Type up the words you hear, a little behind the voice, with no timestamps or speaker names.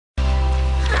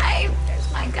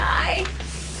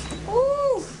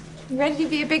You ready to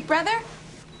be a big brother?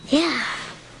 Yeah.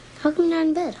 How come you're not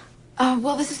in bed?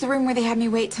 Well, this is the room where they had me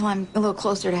wait till I'm a little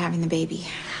closer to having the baby.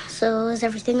 So, is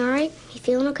everything all right? You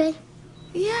feeling okay?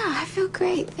 Yeah, I feel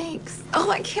great, thanks.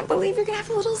 Oh, I can't believe you're gonna have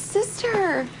a little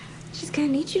sister. She's gonna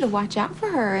need you to watch out for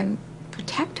her and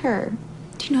protect her.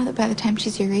 Do you know that by the time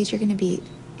she's your age, you're gonna be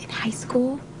in high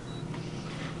school?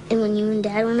 And when you and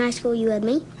Dad were in high school, you had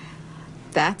me?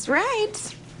 That's right.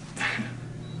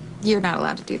 You're not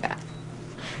allowed to do that.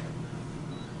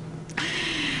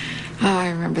 Oh, I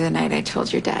remember the night I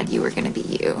told your dad you were gonna be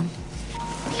you.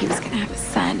 He was gonna have a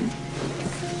son.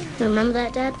 You remember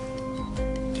that, Dad?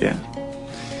 Yeah.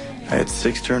 I had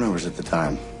 6 turnovers at the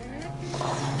time.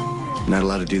 Not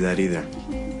allowed to do that either.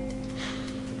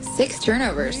 6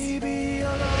 turnovers?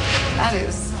 That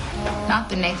is not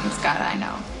the Nathan Scott I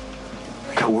know.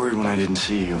 I got worried when I didn't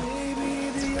see you.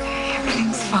 It's okay,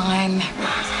 everything's fine.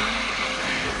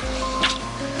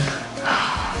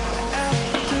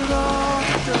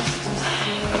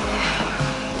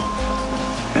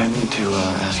 I need to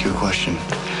ask you a question.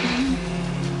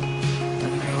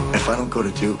 If I don't go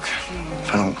to Duke,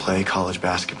 if I don't play college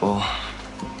basketball,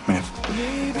 I mean, if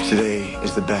today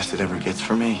is the best it ever gets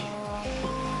for me,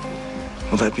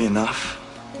 will that be enough?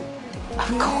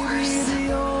 Of course.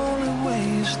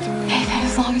 Nathan,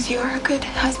 as long as you are a good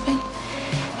husband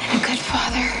and a good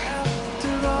father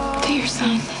to your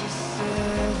son.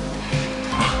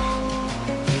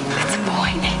 It's a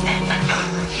boy, Nathan.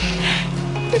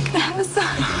 You're gonna have a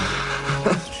son.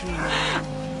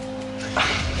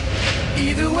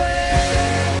 Either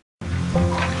way.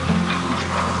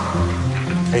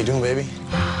 How you doing, baby?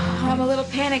 I'm a little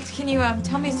panicked. Can you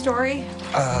tell me a story?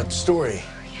 Story.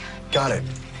 Got it.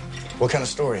 What kind of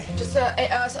story? Just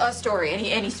a story,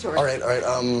 any story. All right.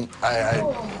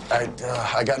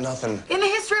 I got nothing. In the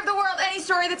history of the world, any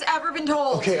story that's ever been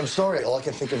told. Okay, I'm sorry. All I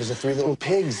can think of is the 3 little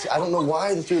pigs. I don't know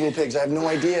why the 3 little pigs. I have no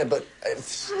idea, but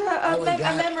it's all I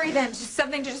got. A memory then, just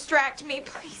something to distract me,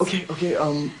 please. Okay.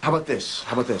 How about this?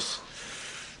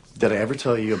 Did I ever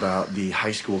tell you about the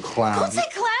high school clown? Don't say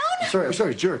clown! I'm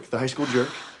sorry, jerk. The high school jerk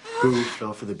who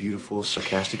fell for the beautiful,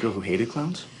 sarcastic girl who hated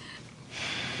clowns?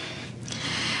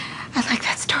 I like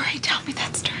that story. Tell me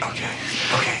that story. Okay.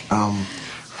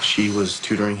 She was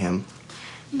tutoring him,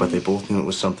 but they both knew it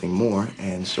was something more,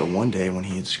 and so one day when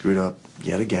he had screwed up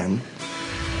yet again,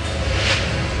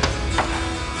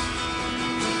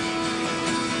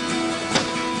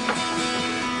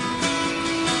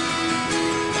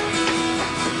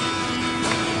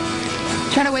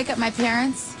 Trying to wake up my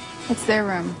parents? It's their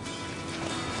room.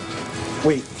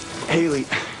 Wait, Haley,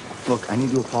 look, I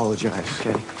need to apologize,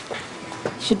 okay?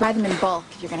 You should buy them in bulk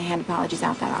if you're going to hand apologies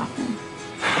out that often.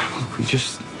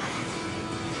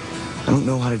 I don't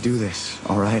know how to do this,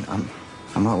 all right? I'm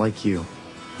not like you.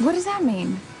 What does that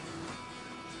mean?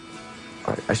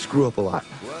 I screw up a lot,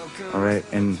 all right?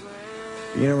 And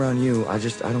being around you, I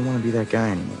don't want to be that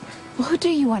guy anymore. Well, who do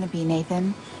you want to be,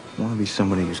 Nathan? I want to be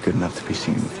somebody who's good enough to be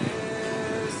seen with you.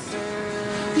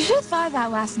 You should have thought of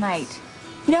that last night.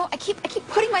 You know, I keep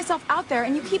putting myself out there,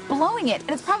 and you keep blowing it.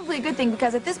 And it's probably a good thing,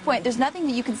 because at this point, there's nothing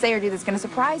that you can say or do that's going to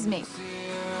surprise me.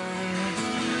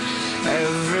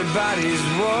 Everybody's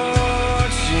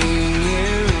watching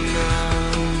you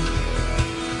now.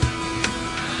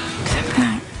 Except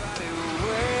that.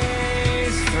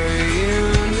 You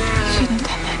shouldn't have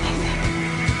done that, Nathan.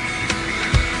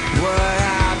 What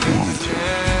happens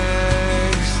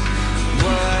next?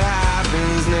 What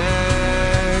happens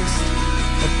next?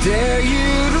 I dare you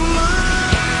to move.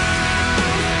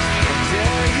 I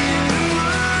dare you to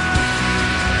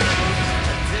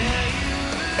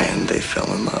move. And they fell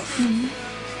in love. Mm-hmm.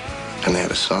 And they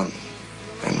had a son.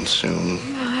 And soon...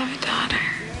 They'll have a daughter.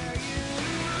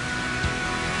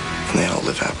 And they all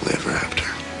live happily ever after.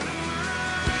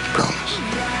 Promise.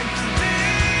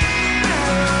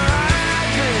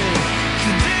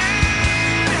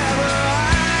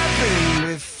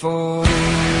 Before